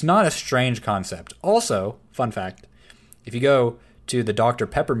 So it's not a strange concept. Also, fun fact, if you go to the Dr.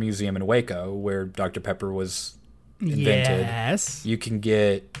 Pepper Museum in Waco, where Dr. Pepper was invented, you can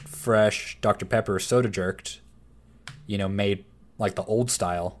get fresh Dr. Pepper soda jerked, made like the old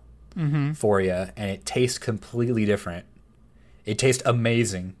style for you, and it tastes completely different. It tastes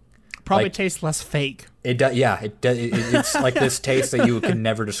amazing. Probably tastes less fake. It does, yeah. It's like this taste that you can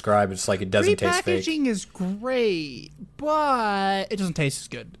never describe. It's like it doesn't taste fake. Repackaging is great, but it doesn't taste as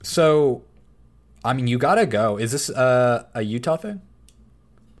good. So, I mean, you gotta go. Is this a Utah thing?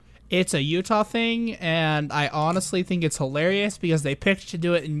 It's a Utah thing, and I honestly think it's hilarious because they picked to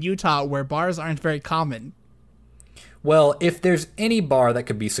do it in Utah, where bars aren't very common. Well, if there's any bar that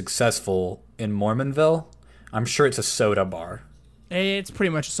could be successful in Mormonville, I'm sure it's a soda bar. It's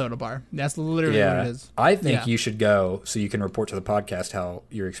pretty much a soda bar. That's literally what it is. I think you should go so you can report to the podcast how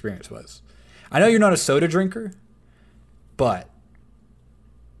your experience was. I know you're not a soda drinker, but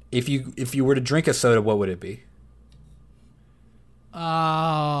if you were to drink a soda, what would it be?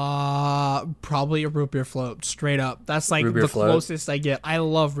 Probably a root beer float, straight up. That's like the closest I get. I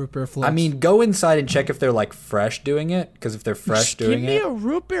love root beer floats. I mean, go inside and check if they're like fresh doing it, because if they're fresh doing it, give me a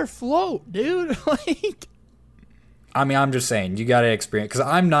root beer float, dude. Like, I mean, I'm just saying, you got to experience, because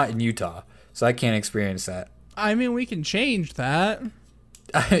I'm not in Utah, so I can't experience that. I mean, we can change that.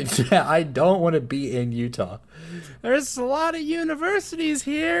 I don't want to be in Utah. There's a lot of universities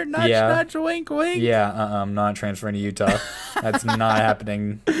here. Nudge, nudge, wink, wink. Yeah, I'm not transferring to Utah. That's not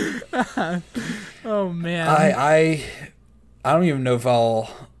happening. Oh, man. I don't even know if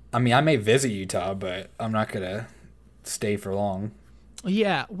I mean, I may visit Utah, but I'm not going to stay for long.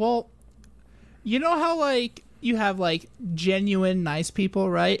 Yeah, well, you know how, like, you have, like, genuine nice people,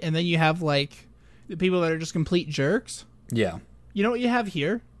 right? And then you have, like, the people that are just complete jerks? Yeah. You know what you have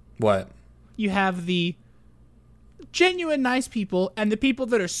here? What? You have the genuine nice people and the people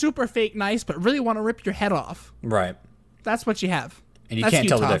that are super fake nice but really want to rip your head off. Right. That's what you have. And you can't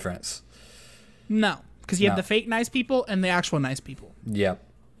tell the difference. No, because you have the fake nice people and the actual nice people. Yep.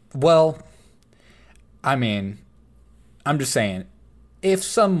 Well, I mean, I'm just saying, if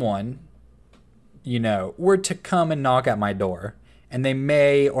someone, were to come and knock at my door, and they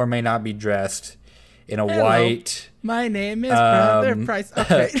may or may not be dressed in a white... My name is Brother Price.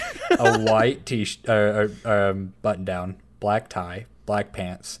 Okay. A white t-shirt, button down, black tie, black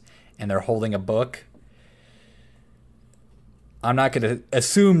pants, and they're holding a book. I'm not going to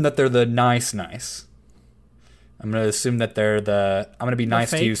assume that they're the nice. I'm going to assume that I'm going to be nice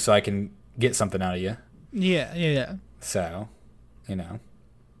to you so I can get something out of you. Yeah. So,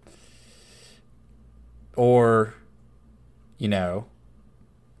 Or,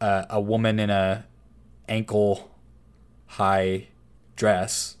 a woman in a ankle high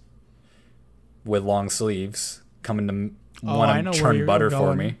dress with long sleeves coming to want to churn butter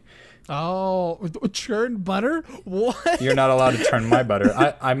for me. Oh, churn butter? What? You're not allowed to churn my butter.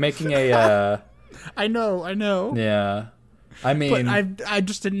 I'm making a I know. Yeah. I mean, but I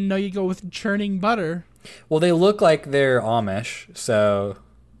just didn't know you go with churning butter. Well, they look like they're Amish, so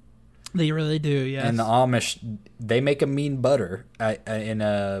they really do. Yes. And the Amish, they make a mean butter in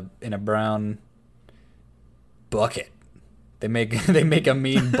a brown bucket. They make a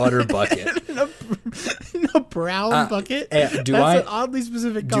mean butter bucket. in a brown bucket. That's an oddly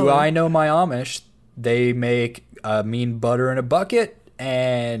specific color. Do I know my Amish? They make a mean butter in a bucket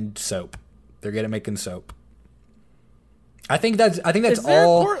and soap. They're good at making soap. I think that's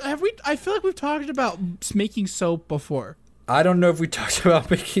all. I feel like we've talked about making soap before. I don't know if we talked about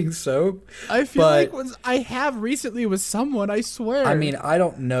making soap. I feel like I have recently with someone. I swear. I mean, I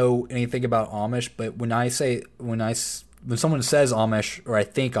don't know anything about Amish, but when someone says Amish or I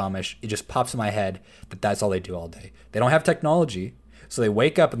think Amish, it just pops in my head that that's all they do all day. They don't have technology, so they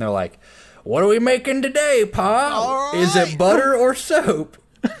wake up and they're like, "What are we making today, Pa? Right. Is it butter or soap?"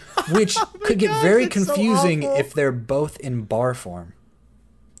 Which could get very confusing if they're both in bar form.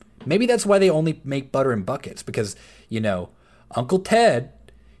 Maybe that's why they only make butter in buckets, because, Uncle Ted,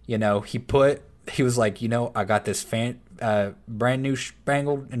 he was like, I got this brand new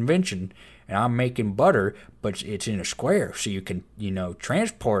spangled invention, and I'm making butter, but it's in a square, so you can,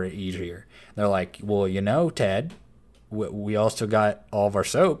 transport it easier. And they're like, well, Ted, we also got all of our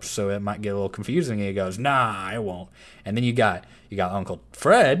soaps, so it might get a little confusing. And he goes, nah, it won't. And then you got Uncle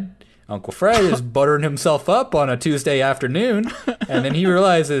Fred. Uncle Fred is buttering himself up on a Tuesday afternoon, and then he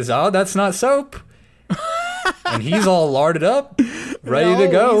realizes, oh, that's not soap. And he's all larded up, ready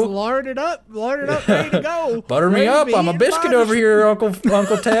to go. He's larded up, ready to go. Butter me up. I'm a biscuit over here,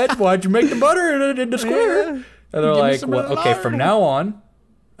 Uncle Ted. Why'd you make the butter in the square? Yeah. And they're like, well, okay, from now on,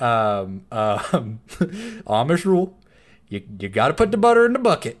 Amish rule. You got to put the butter in the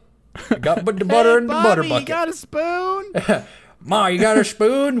bucket. You got to put the butter in the butter bucket. You got a spoon? Ma, you got a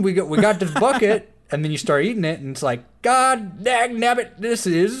spoon? We got this bucket. And then you start eating it, and it's like, God dang nabbit, this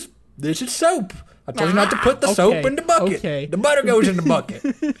is soap. I told you not to put the soap in the bucket. Okay. The butter goes in the bucket.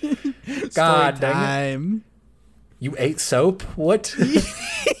 God dang it. You ate soap? What?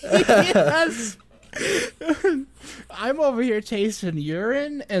 Yes. I'm over here tasting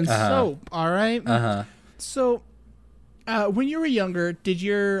urine and soap, all right? Uh-huh. So, when you were younger, did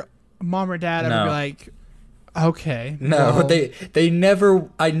your mom or dad ever be like, okay. No, well, they never.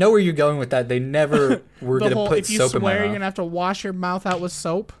 I know where you're going with that. They never were going to put soap in my mouth. If you swear you're going to have to wash your mouth out with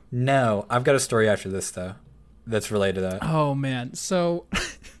soap? No. I've got a story after this, though, that's related to that. Oh, man. So,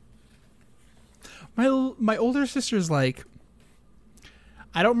 my older sister's like,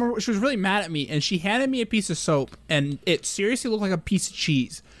 I don't remember. She was really mad at me, and she handed me a piece of soap, and it seriously looked like a piece of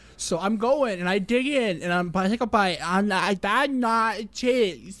cheese. So I'm going, and I dig in, and I take a bite. That's not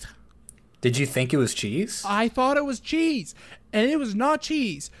cheese. Did you think it was cheese? I thought it was cheese, and it was not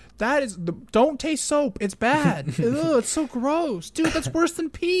cheese. Don't taste soap. It's bad. Ew, it's so gross. Dude, that's worse than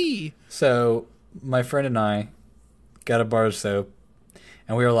pee. So my friend and I got a bar of soap,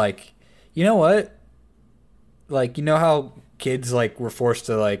 and we were like, you know what? Like, you know how kids, were forced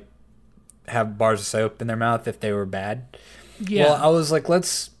to, have bars of soap in their mouth if they were bad? Yeah. Well, I was like,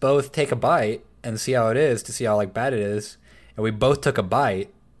 let's both take a bite and see how it is, to see how, bad it is. And we both took a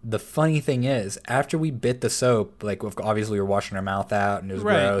bite. The funny thing is, after we bit the soap, obviously we were washing our mouth out and it was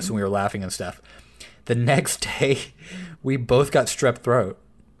gross and we were laughing and stuff. The next day, we both got strep throat.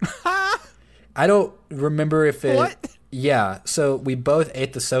 I don't remember if it... What? Yeah, so we both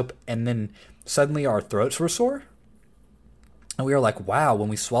ate the soap and then suddenly our throats were sore. And we were like, wow, when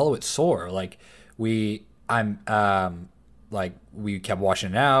we swallow it's sore. We kept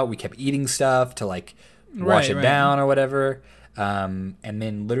washing it out. We kept eating stuff to wash it down or whatever. And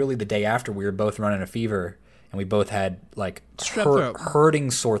then literally the day after, we were both running a fever, and we both had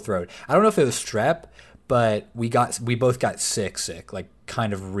hurting sore throat. I don't know if it was strep, but we both got sick,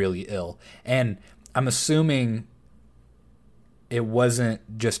 kind of really ill. And I'm assuming it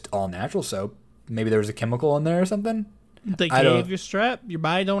wasn't just all natural soap. Maybe there was a chemical in there or something. They gave you strep. Your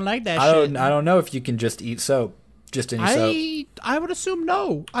body don't like that shit. I don't know if you can just eat soap. Just any soap. I would assume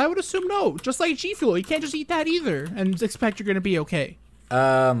no. Just like G Fuel. You can't just eat that either and expect you're going to be okay.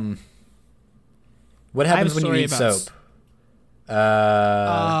 What happens when you eat soap?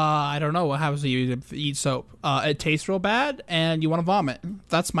 I don't know what happens when you eat soap. It tastes real bad and you want to vomit.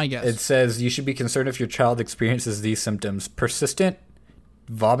 That's my guess. It says you should be concerned if your child experiences these symptoms: persistent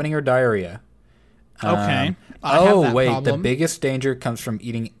vomiting or diarrhea. Okay. The biggest danger comes from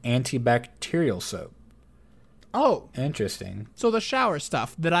eating antibacterial soap. Oh. Interesting. So the shower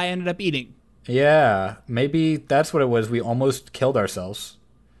stuff that I ended up eating. Yeah, maybe that's what it was. We almost killed ourselves.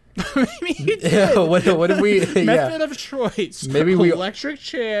 Maybe you did. Yeah, what did we? Method of choice. Maybe electric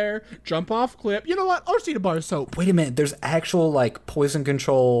chair, jump off cliff. You know what? I'll just eat a bar of soap. Wait a minute. There's actual like poison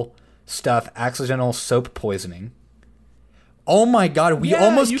control stuff. Accidental soap poisoning. Oh my god, we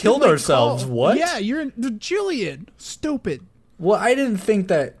almost killed ourselves. What? Yeah, you're Julian. Stupid. Well, I didn't think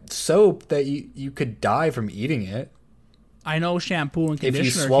that soap that you could die from eating it. I know shampoo and conditioner. If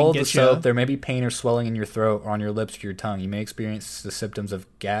you swallow the soap, there may be pain or swelling in your throat or on your lips or your tongue. You may experience the symptoms of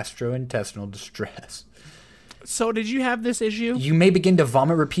gastrointestinal distress. So did you have this issue? You may begin to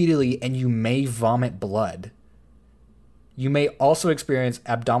vomit repeatedly and you may vomit blood. You may also experience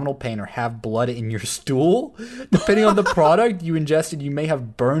abdominal pain or have blood in your stool. Depending on the product you ingested, you may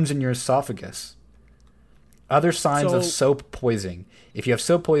have burns in your esophagus. Other signs of soap poisoning. If you have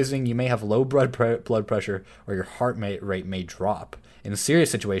soap poisoning, you may have low blood pressure or your heart rate may drop. In serious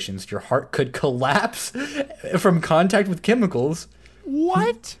situations, your heart could collapse from contact with chemicals.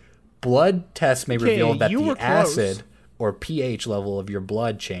 What? Blood tests may reveal that the acid or pH level of your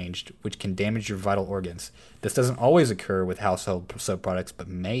blood changed, which can damage your vital organs. This doesn't always occur with household soap products, but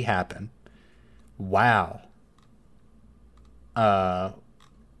may happen. Wow.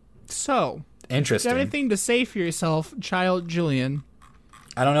 So, interesting. Do you have anything to say for yourself, child Julian?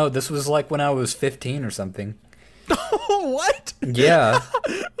 I don't know. This was like when I was 15 or something. What? Yeah.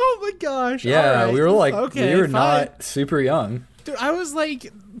 Oh my gosh. Yeah, right. we were like, we were not super young. Dude, I was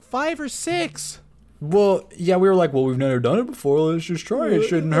like 5 or 6. Well, yeah, we were like, well, we've never done it before. Let's just try it. It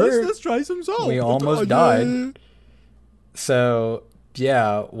shouldn't hurt. Let's try some salt. We almost died. So,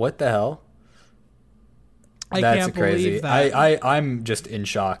 yeah, what the hell? That's can't crazy. believe that. I'm just in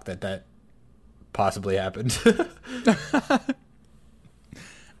shock that possibly happened.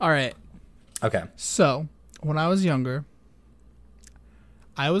 All right. Okay. So, when I was younger,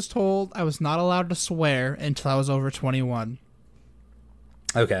 I was told I was not allowed to swear until I was over 21.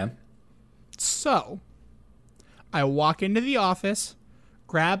 Okay. So, I walk into the office,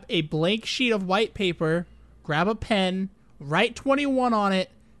 grab a blank sheet of white paper, grab a pen, write 21 on it,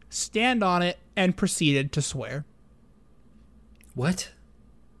 stand on it, and proceeded to swear. What?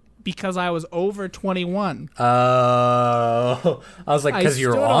 Because I was over 21. I was like, because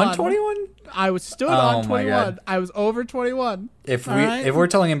you're on 21? I was stood on 21. I was over 21. If we're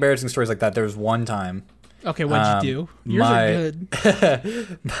telling embarrassing stories like that, there was one time. Okay, what'd you do? Yours are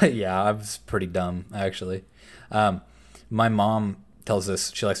good. But yeah, I was pretty dumb, actually. My mom tells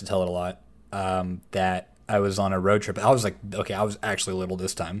this, she likes to tell it a lot, that I was on a road trip. I was like, okay, I was actually little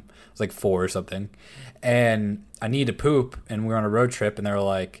this time. I was like 4 or something. And I needed to poop, and we were on a road trip, and they were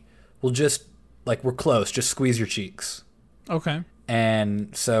like, well, just, like, we're close. Just squeeze your cheeks. Okay.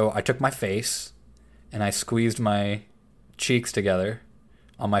 And so I took my face, and I squeezed my cheeks together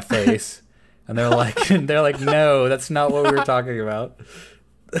on my face. And they're like, no, that's not what we were talking about.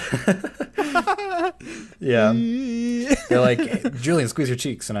 Yeah. They're like, Julian, squeeze your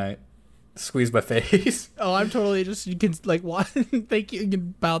cheeks. And I squeezed my face. Oh, I'm totally just, you can, like, what? Thank you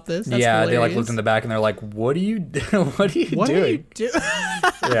about this. That's yeah, hilarious. they, like, looked in the back, and they're like, what are you doing? What are you doing?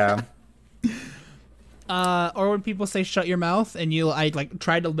 Yeah. Or when people say shut your mouth, and I like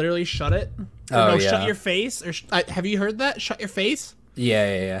tried to literally shut it. Shut your face. Or have you heard that? Shut your face?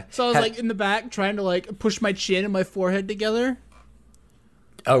 Yeah. So I was like in the back trying to like push my chin and my forehead together.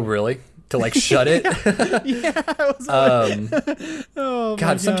 Oh, really? To like shut it? Yeah. I was oh,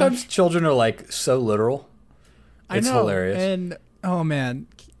 God, sometimes children are like so literal. It's hilarious. And oh man.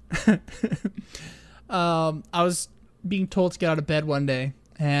 I was being told to get out of bed one day,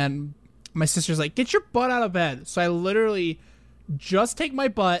 and my sister's like, get your butt out of bed. So I literally just take my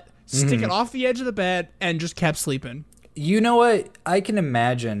butt, stick it off the edge of the bed, and just kept sleeping. You know what? I can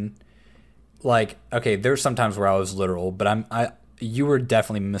imagine, like, okay, there's sometimes where I was literal, but you were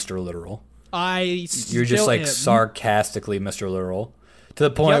definitely Mr. Literal. You're just like sarcastically Mr. Literal. To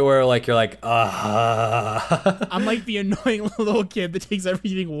the point where like you're like, I'm like the annoying little kid that takes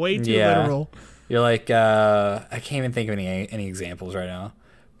everything way too literal. You're like, I can't even think of any examples right now.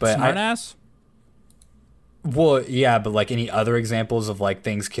 But Smartass? Well, yeah, but like any other examples of like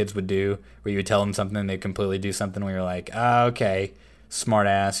things kids would do where you would tell them something and they completely do something where you're like, okay, smart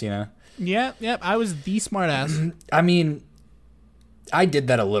ass, you know? Yeah, I was the smart ass. I mean, I did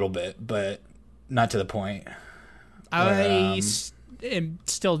that a little bit, but not to the point. I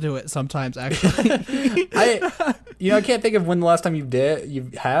still do it sometimes, actually. I can't think of when the last time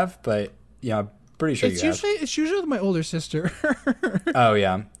you have, but yeah, I'm pretty sure It's usually with my older sister. Oh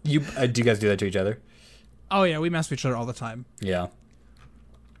yeah, do you guys do that to each other? Oh yeah, we mess with each other all the time. Yeah.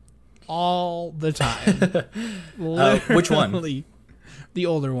 All the time. Which one? The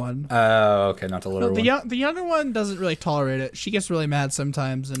older one. Oh, okay, not the little one. The younger one doesn't really tolerate it. She gets really mad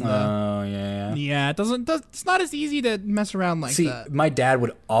sometimes, and yeah, it's not as easy to mess around like that. See, my dad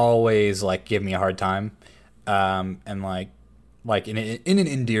would always like give me a hard time, and like in an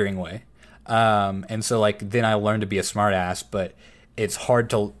endearing way, and so like then I learned to be a smart ass, but it's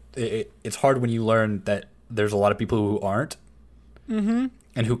hard it's hard when you learn that there's a lot of people who aren't, and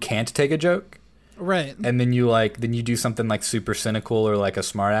who can't take a joke. Right. And then you do something like super cynical or like a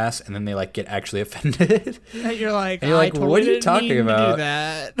smart ass, and then they like get actually offended. And you're like, totally what are you talking about? To do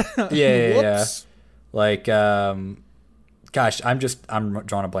that. Yeah. Like, gosh, I'm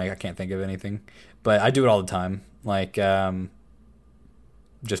drawing a blank. I can't think of anything, but I do it all the time. Like,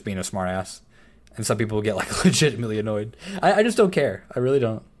 just being a smart ass, and some people get like legitimately annoyed. I just don't care. I really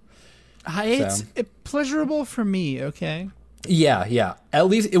don't. It's pleasurable for me. Okay. Yeah. At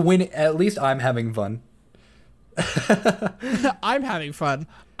least I'm having fun. I'm having fun.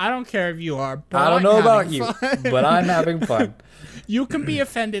 I don't care if you are. But I don't know about you, but I'm having fun. You can be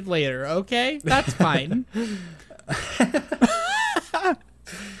offended later, okay? That's fine.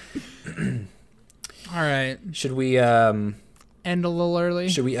 All right. Should we end a little early?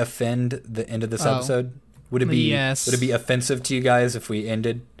 Should we offend the end of this episode? Would it be offensive to you guys if we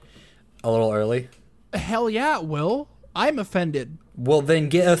ended a little early? Hell yeah, it will. I'm offended. Well, then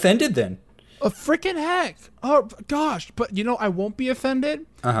get offended then. A freaking heck. Oh, gosh. But, I won't be offended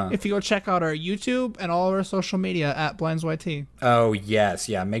if you go check out our YouTube and all of our social media at BlindsYT. Oh, yes.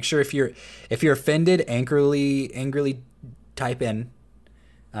 Yeah. Make sure if you're offended, angrily type in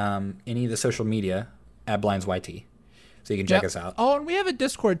any of the social media at BlindsYT so you can check us out. Oh, and we have a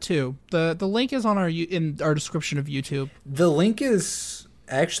Discord, too. The link is in our description of YouTube. The link is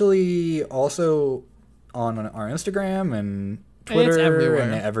actually also on our Instagram and Twitter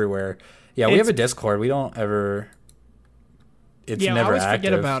and everywhere. Yeah, we have a Discord. We don't ever. It's never active. I always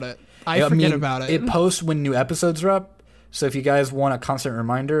forget about it. I forget about it. It posts when new episodes are up. So if you guys want a constant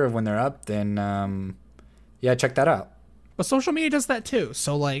reminder of when they're up, then check that out. But social media does that too.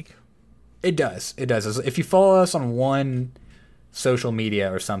 So like, it does. If you follow us on one social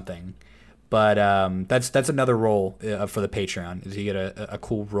media or something, but that's another role for the Patreon is you get a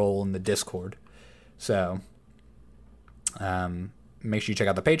cool role in the Discord. So, make sure you check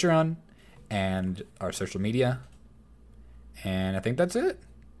out the Patreon and our social media. And I think that's it.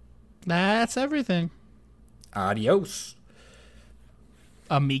 That's everything. Adios.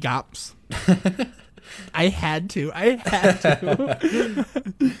 Amigops. I had to.